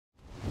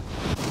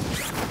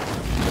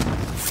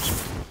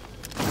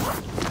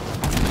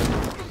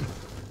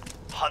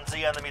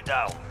the enemy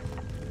down.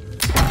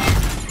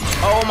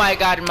 Oh my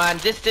god, man,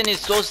 this thing is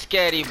so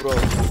scary, bro.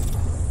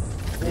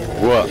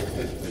 What?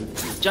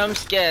 Jump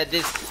scare,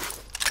 this.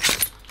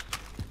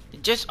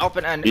 It just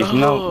open and It's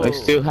no, it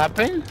still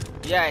happen?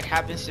 Yeah, it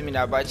happens to me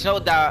now, but it's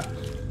not that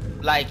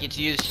like it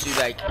used to.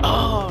 Like,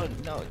 oh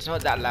no, it's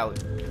not that loud.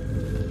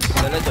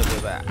 It's a little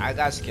bit, but I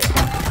got scared.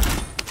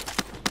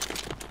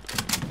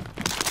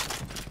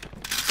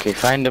 Okay,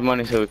 find the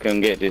money so we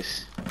can get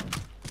this.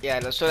 Yeah,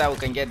 so that we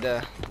can get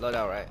the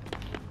loadout, right?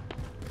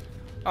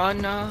 Oh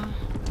no.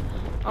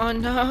 Oh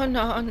no,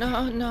 no,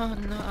 no, no,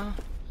 no.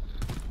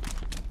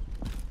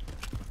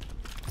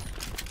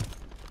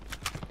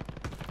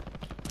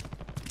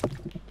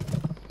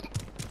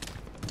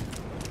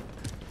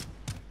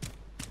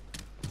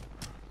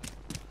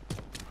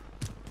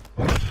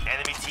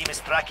 Enemy team is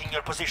tracking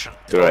your position.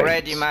 Right.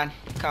 Already, man.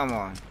 Come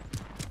on.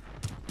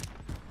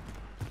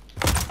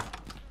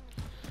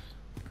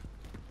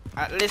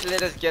 At least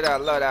let us get our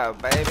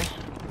loadout, baby.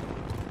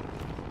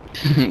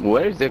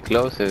 Where is the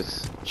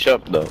closest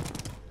shop though?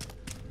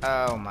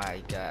 Oh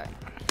my god.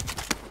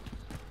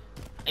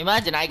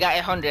 Imagine I got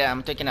 100,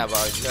 I'm talking about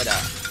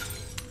loadout.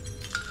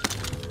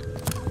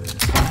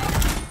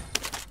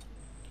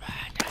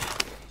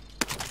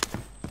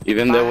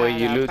 Even the way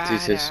you loot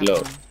is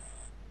slow.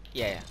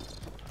 Yeah.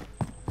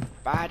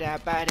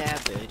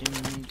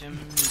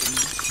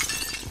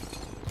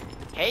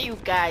 Hey you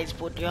guys,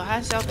 put your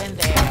hands up in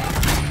there.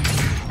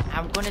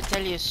 I'm gonna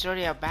tell you a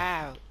story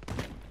about.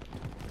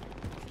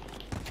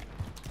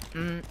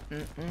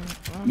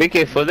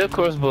 BK, for the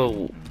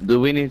crossbow,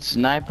 do we need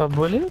sniper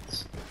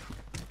bullets?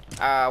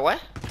 What?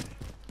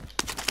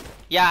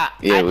 Yeah,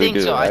 Yeah, I we think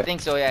do, so. right? I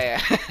think so.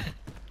 Yeah, yeah.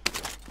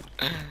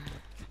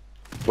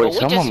 Wait, we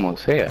someone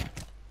was here.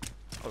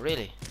 Oh,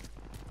 really?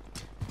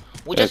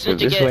 We Yeah, just need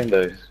to this get.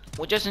 window is...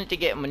 We just need to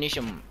get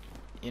ammunition,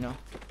 you know.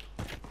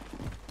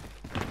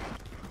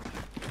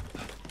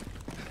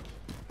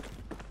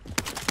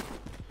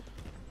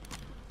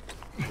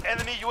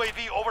 Enemy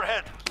UAV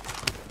overhead.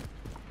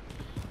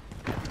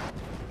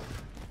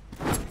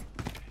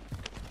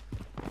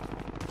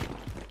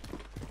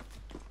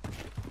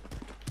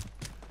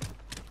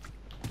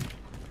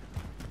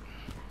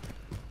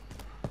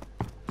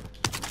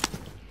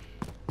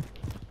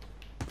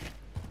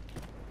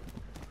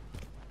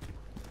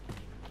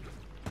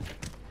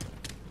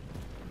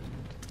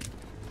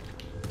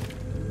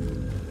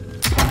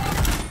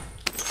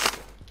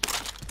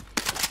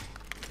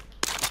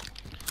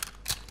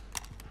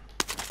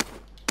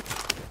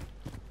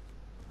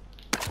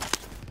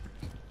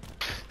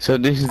 So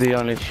this is the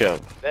only shop.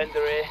 Vendor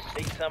here,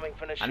 need something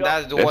from the shop. And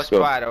that's the Let's worst go.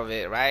 part of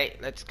it, right?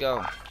 Let's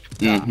go.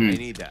 Mm-hmm. I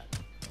need that.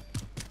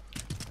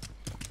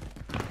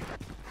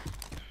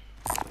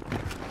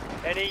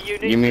 Any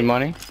units? Give me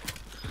money.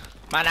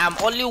 Man, I'm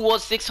only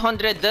worth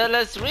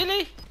 $600.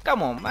 Really?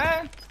 Come on,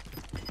 man.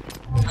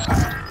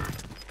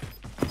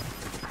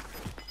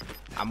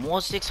 I'm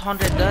worth $600,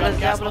 Gas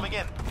Diablo. coming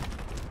in.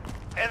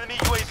 Enemy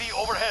UAV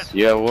overhead.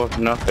 You're worth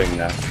nothing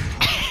now.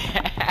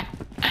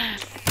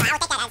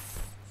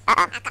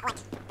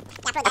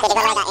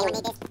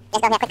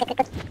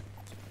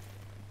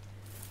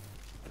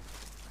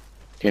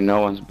 Okay,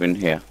 no one's been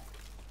here.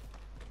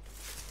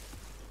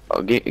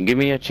 Oh, give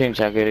me a change,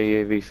 I'll get a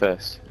UAV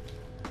first.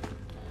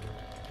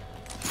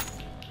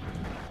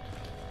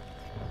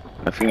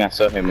 I think I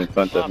saw him in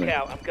front of Mark me.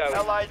 out, I'm going.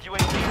 Allied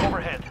UAV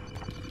overhead.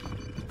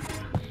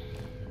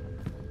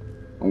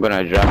 I'm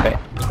gonna drop it.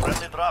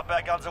 Friendly drop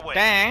back on the way.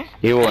 Dang.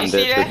 He won't You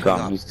see dare to that?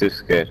 come, he's too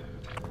scared.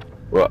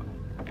 What?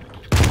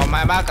 On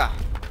my marker.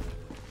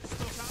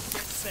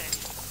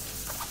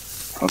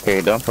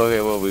 Okay, don't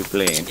forget what we're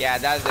playing. Yeah,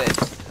 that's it.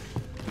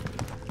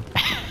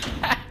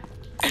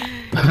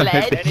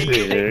 This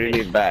is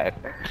really bad.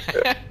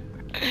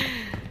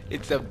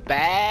 It's a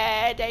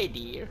bad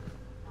idea.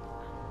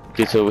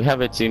 Okay, so we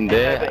have a team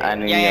there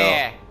and in Yeah, your, yeah,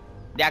 yeah.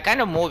 They are kind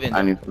of moving.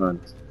 and in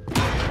front.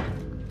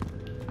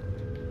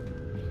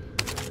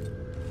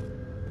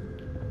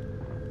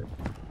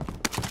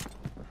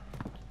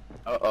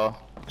 Uh-oh.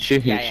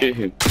 Shoot him, Yeah, yeah. shoot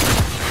him.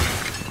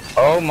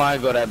 Oh my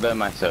god, I burned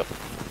myself.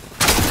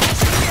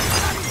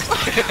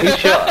 He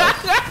shot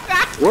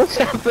us. What's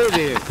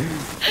happening?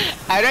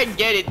 I don't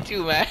get it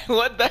too, man.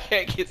 What the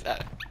heck is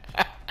that?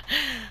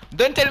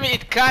 Don't tell me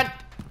it can't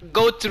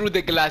go through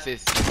the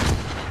glasses.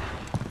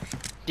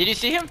 Did you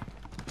see him?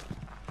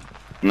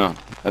 No.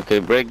 Okay,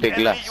 break the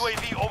Enemy glass.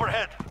 UAV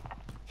overhead.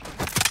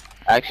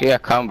 Actually, I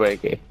can't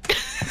break it.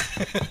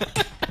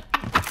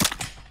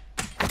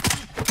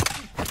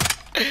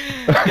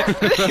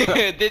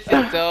 This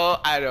is so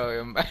I don't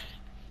remember.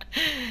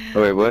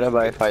 Wait, what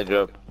about if I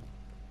drop?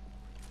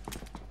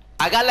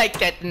 I got like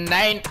that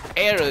 9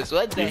 arrows.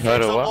 What the You heck?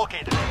 heard of So what?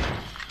 located.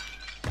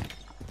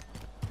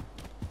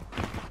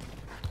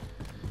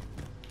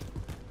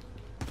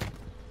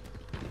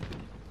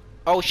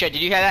 Oh shit,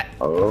 did you hear that?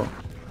 Oh.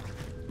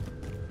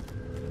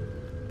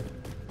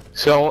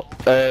 So,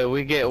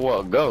 we get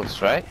what?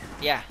 Ghosts, right?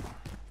 Yeah.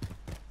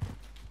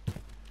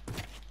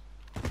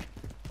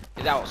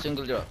 It's out,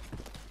 single drop.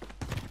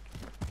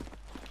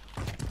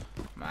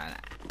 Man,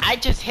 I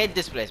just hate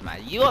this place,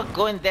 man. You are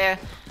going there,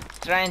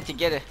 trying to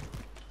get it.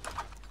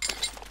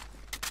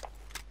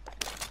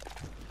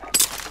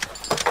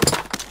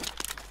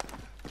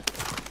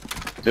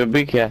 So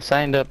BK, I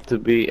signed up to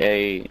be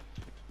a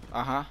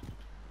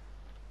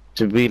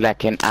to be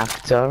like an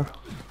actor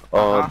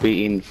or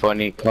be in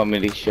funny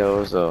comedy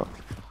shows or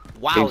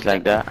things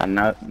like that, and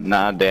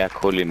now they are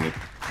calling me.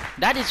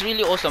 That is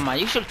really awesome, man.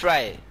 You should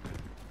try it.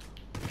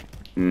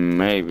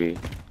 Maybe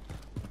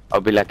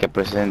I'll be like a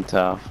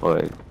presenter for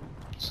a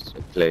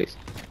place.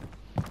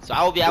 So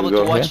I will be able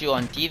to watch you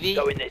on TV.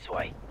 Going this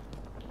way.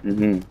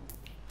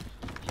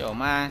 Yo,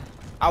 man.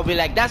 I'll be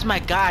like, that's my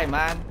guy,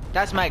 man.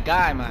 That's my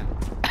guy, man.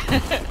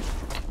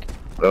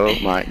 Oh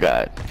my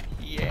god.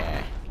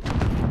 Yeah.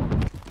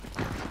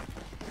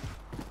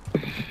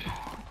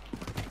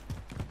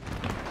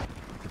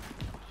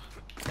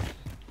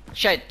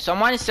 Shit,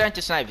 someone is trying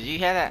to snipe. Did you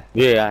hear that?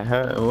 Yeah, I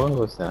heard. What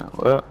was that?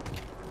 Well,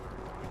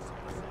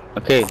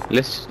 okay,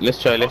 let's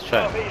try.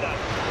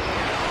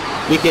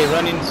 BK,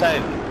 run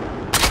inside.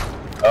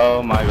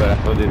 Oh my god,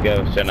 I thought this guy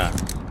was trying to.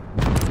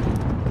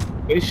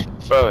 Who's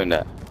throwing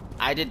that?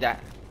 I did that.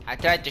 I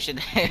tried to shoot.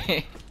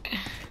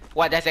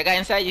 What? There's a guy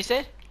inside, you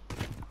said?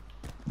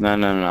 No.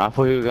 I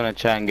thought he was gonna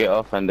try and get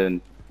off and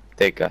then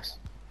take us.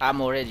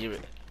 I'm already.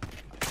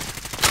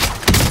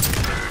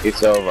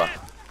 It's over.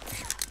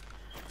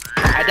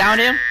 I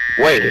downed him.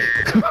 Wait.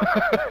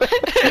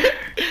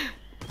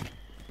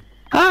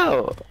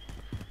 How?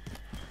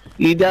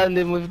 You downed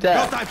him with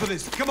that? No time for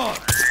this. Come on.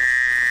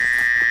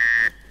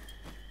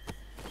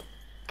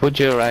 Put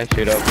your right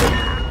shit open.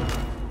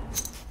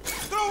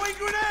 Throwing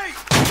grenade.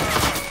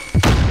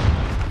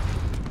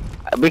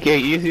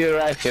 BK, use your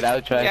right shit.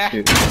 I'll try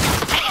to.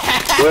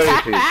 Where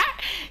is he?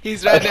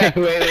 He's right there.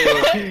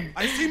 Wait.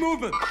 I see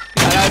movement.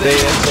 Let's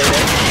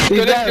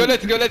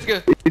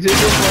go. Is it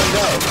this one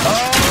go?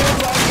 Oh,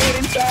 get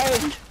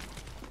inside.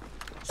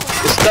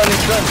 It's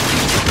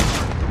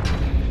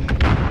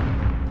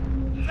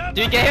done.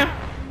 Do you get him?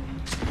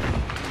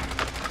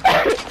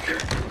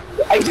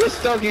 I just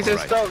stuck. He's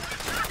just stuck.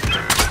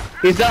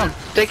 He's down.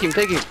 Take him.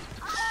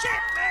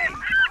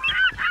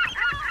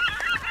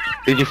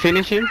 Did you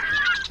finish him?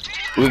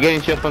 We're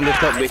getting shot from the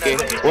top,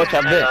 BK. Watch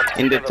up there,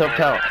 in the top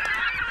tower.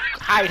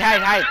 Hide.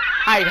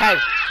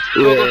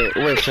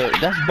 Wait, so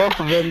that's both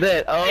of them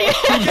dead. Oh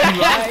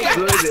my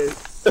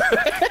goodness.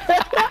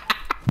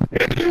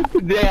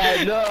 They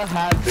are not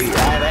happy,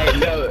 and I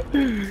know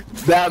it.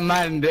 That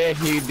man there,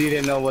 he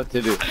didn't know what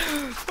to do.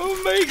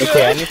 Oh my god.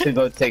 Okay, I need to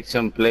go take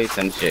some plates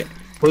and shit.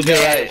 Put your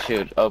right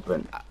shoot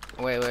open.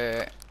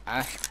 Wait.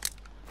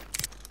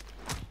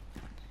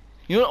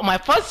 You know, my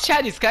first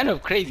shot is kind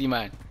of crazy,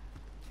 man.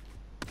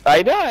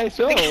 I know, I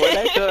saw. When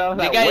I saw, I was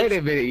like, wait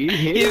a minute,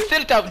 he's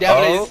still top there,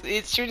 but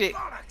he's shooting.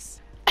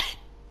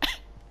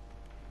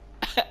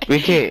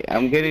 BK,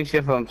 I'm getting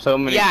shit from so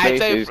many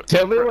places.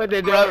 Tell me what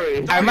they're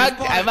doing. I'm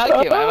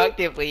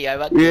active for you.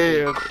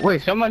 Yeah.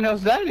 Wait, someone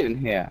else died in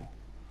here.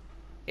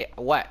 Yeah,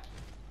 what?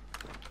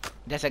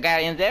 There's a guy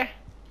in there?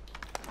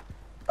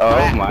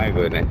 Oh my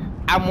goodness.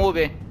 I'm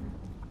moving.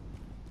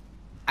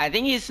 I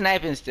think he's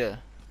sniping still.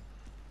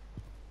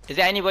 Is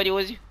there anybody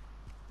with you?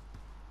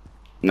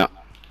 No.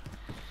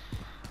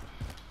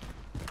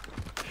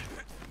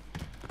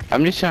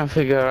 I'm just trying to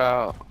figure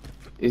out,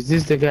 is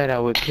this the guy that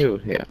was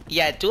killed here?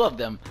 Yeah, two of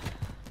them,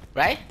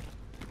 right?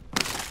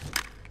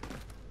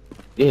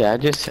 Yeah,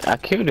 I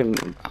killed him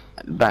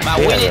back but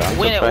there.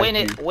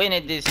 we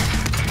need this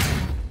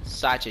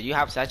sachet. You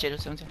have sachet or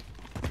something?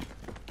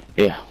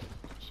 Yeah.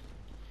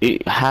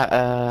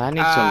 I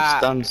need some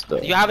stuns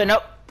though. You have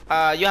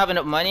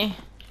enough money?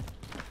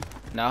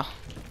 No.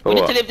 We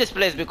need to leave this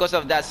place because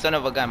of that son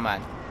of a gun,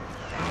 man.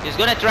 He's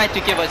gonna try to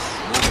kill us.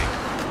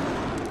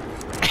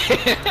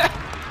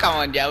 Come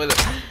on, Diablo.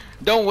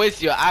 Don't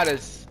waste your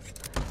arrows.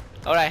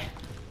 Alright.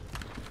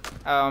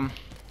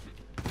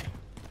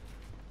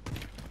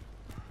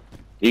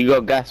 You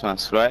got gas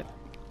mask, right?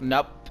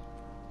 Nope.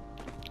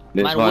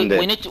 There's Man, one there.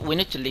 we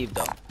need to leave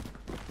though.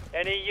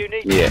 Any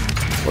unique? Yeah.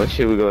 What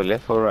should we go,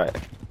 left or right?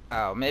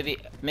 Oh, maybe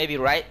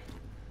right.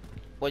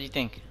 What do you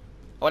think?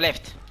 Or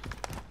left?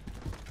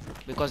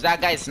 Because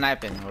that guy is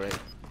sniping already.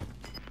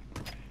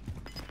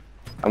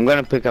 I'm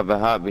gonna pick up a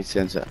heartbeat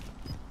sensor.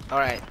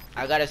 Alright,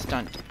 I got a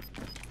stunt.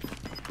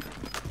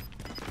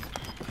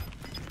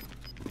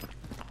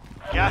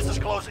 Gas is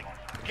closing.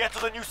 Get to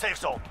the new safe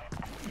zone.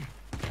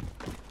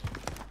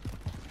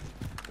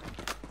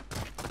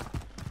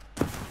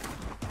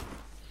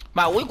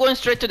 Man, we going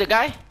straight to the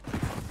guy?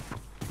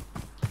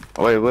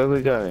 Wait, where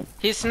we going?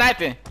 He's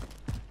sniping.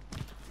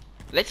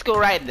 Let's go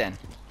right then.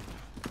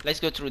 Let's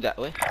go through that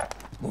way.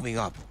 Moving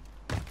up.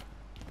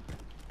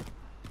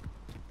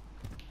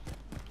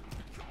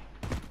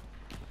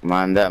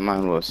 Man, that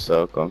man was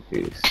so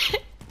confused.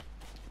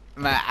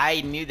 Man, I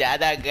knew the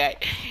other guy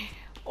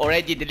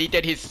already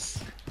deleted his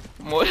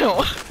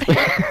model.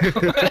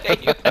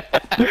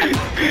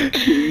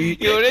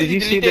 Did you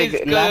see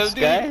the last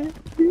guy?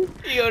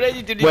 He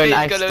already deleted When his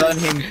I color.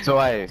 stunned him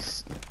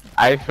twice,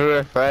 I threw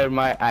a fire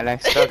and I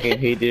stuck him.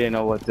 He didn't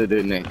know what to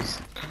do next.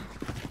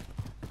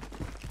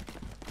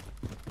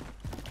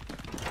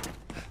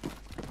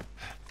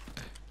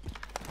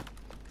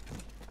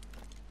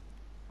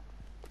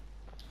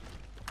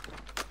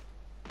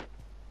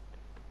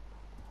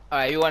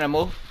 Alright, you wanna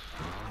move?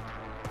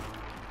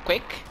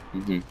 Quick?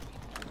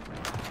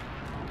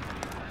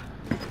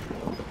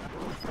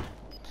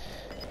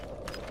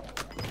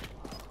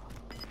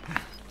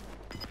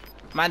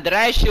 Man, the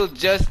riot shield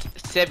just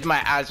saved my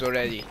ass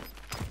already.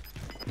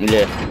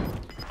 Yeah.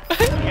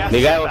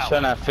 The guy was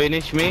trying to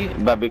finish me,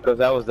 but because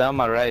I was down,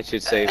 my riot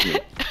should save me.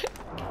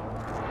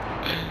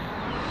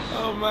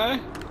 Oh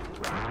man.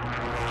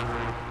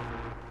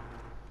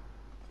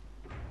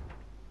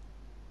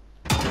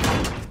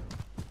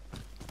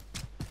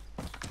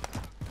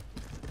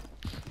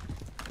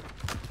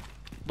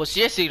 But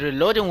seriously,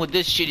 reloading with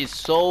this shit is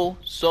so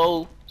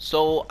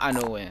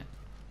annoying.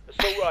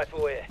 Assault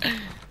rifle here.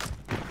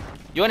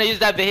 You wanna use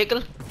that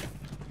vehicle?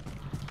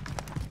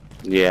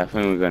 Yeah, I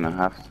think we're gonna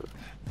have to.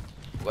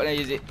 Wanna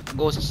use it?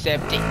 Ghost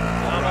safety.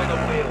 I'm on the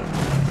wheel.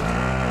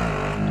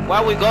 Where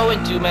are we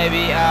going to?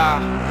 Maybe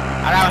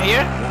around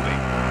here?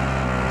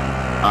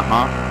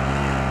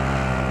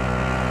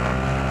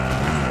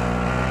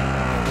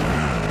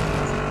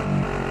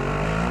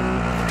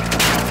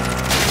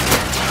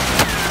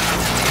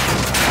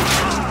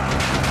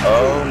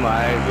 Oh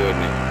my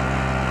goodness.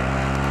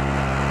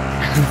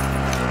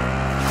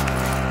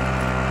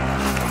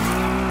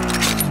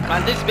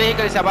 Man, this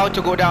vehicle is about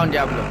to go down,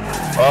 Diablo.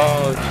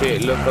 Oh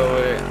shit, look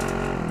over there.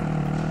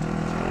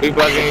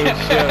 People are getting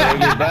shot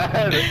really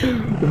bad.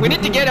 We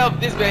need to get off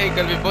this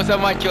vehicle before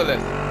someone kills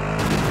us.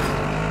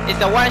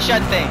 It's a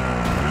one-shot thing.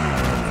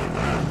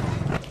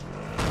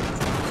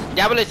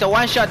 Diablo, it's a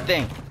one-shot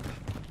thing.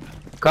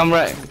 Come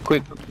right,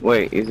 quick.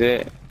 Wait, is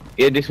it?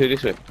 Yeah, this way,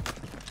 this way.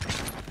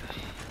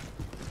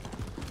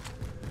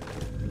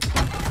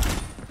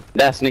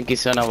 That sneaky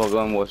son of a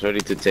gun was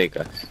ready to take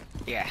us.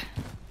 Yeah.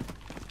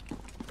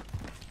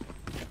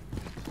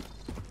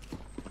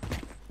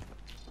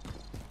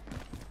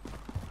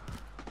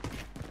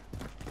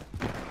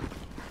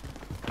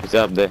 It's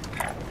up there.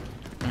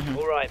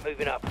 Alright,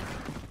 moving up.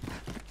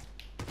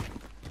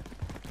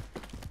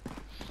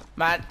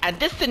 Man, and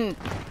this thing,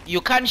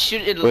 you can't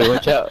shoot it. Wait,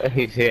 watch out.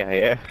 He's here,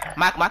 yeah.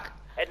 Mark.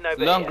 Heading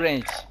over Long here.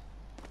 range.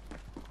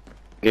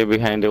 Get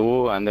behind the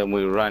wall and then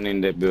we run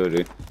in the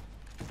building.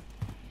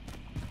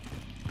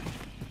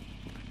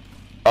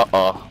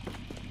 Uh-oh.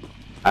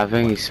 I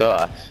think he saw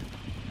us.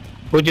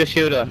 Put your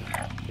shield on.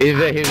 He's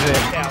there.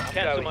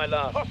 Cancel my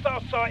last.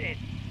 Hostile sighted.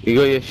 You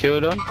got your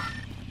shield on?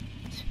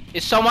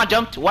 If someone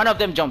jumped, one of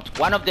them jumped.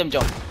 Grenade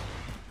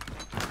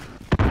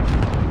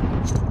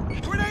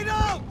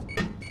out!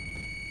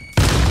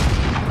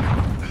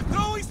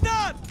 Throwing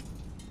stun!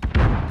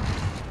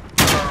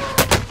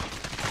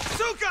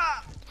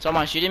 Suka!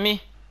 Someone shooting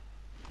me?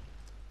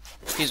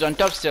 He's on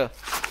top still.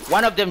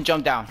 One of them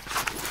jumped down.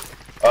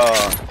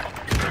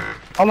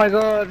 Oh my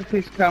god,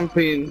 he's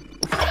camping.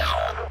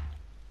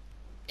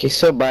 He's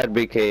so bad,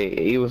 BK.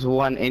 He was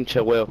 1 inch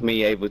away of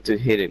me able to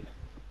hit him.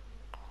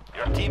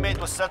 Your teammate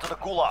was sent to the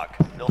gulag.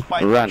 They'll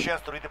fight for Run. a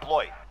chance to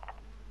redeploy.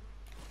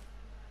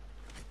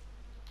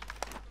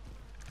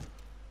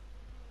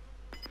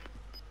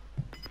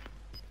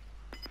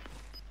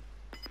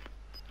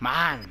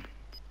 Man,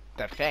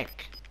 the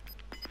feck.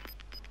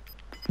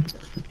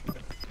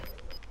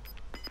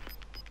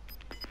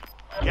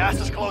 Gas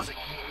is closing.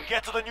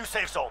 Get to the new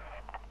safe zone.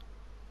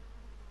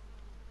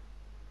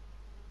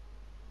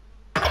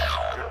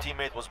 Your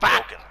teammate was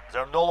broken.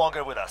 They're no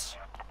longer with us.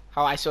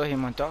 How I saw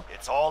him on top.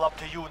 It's all up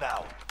to you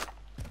now.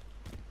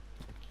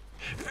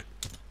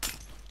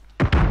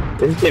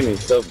 This game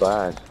is so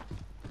bad.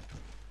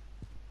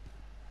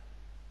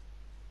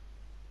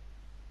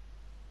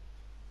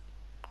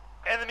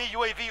 Enemy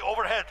UAV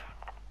overhead.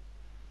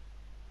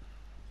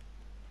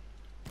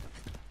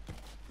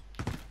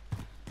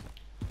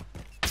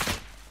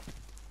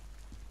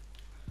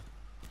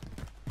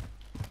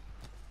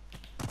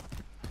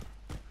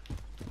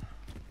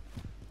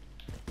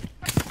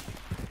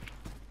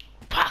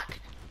 Fuck.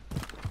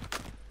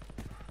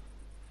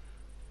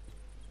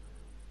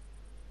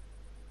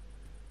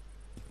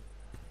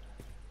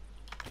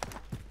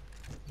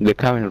 They're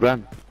coming,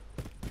 run.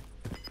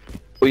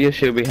 Put your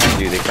shield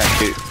behind you, they can't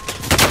shoot.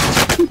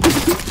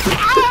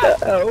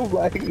 Oh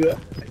my god.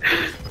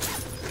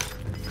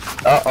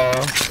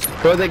 Uh-oh.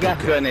 Throw the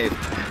gas grenade.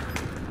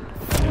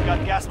 You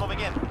got gas moving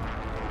in.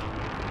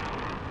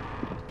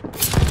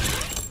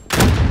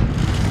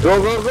 Go!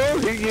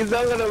 He's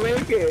not gonna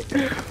make it.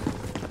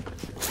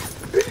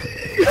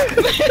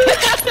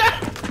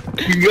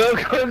 Go,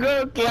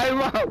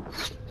 climb up.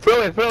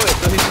 Throw it,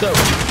 so he's stuck.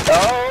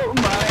 Oh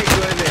my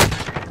goodness.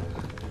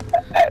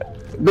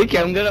 Vicky,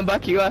 I'm gonna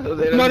back you up so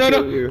they don't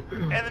kill you.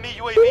 Enemy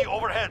UAV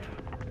overhead.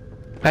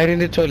 I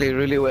didn't tell you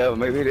really well,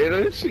 maybe they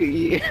don't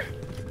see.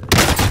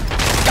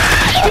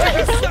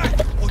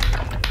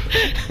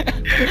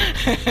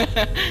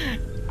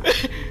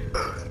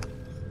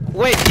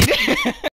 Wait,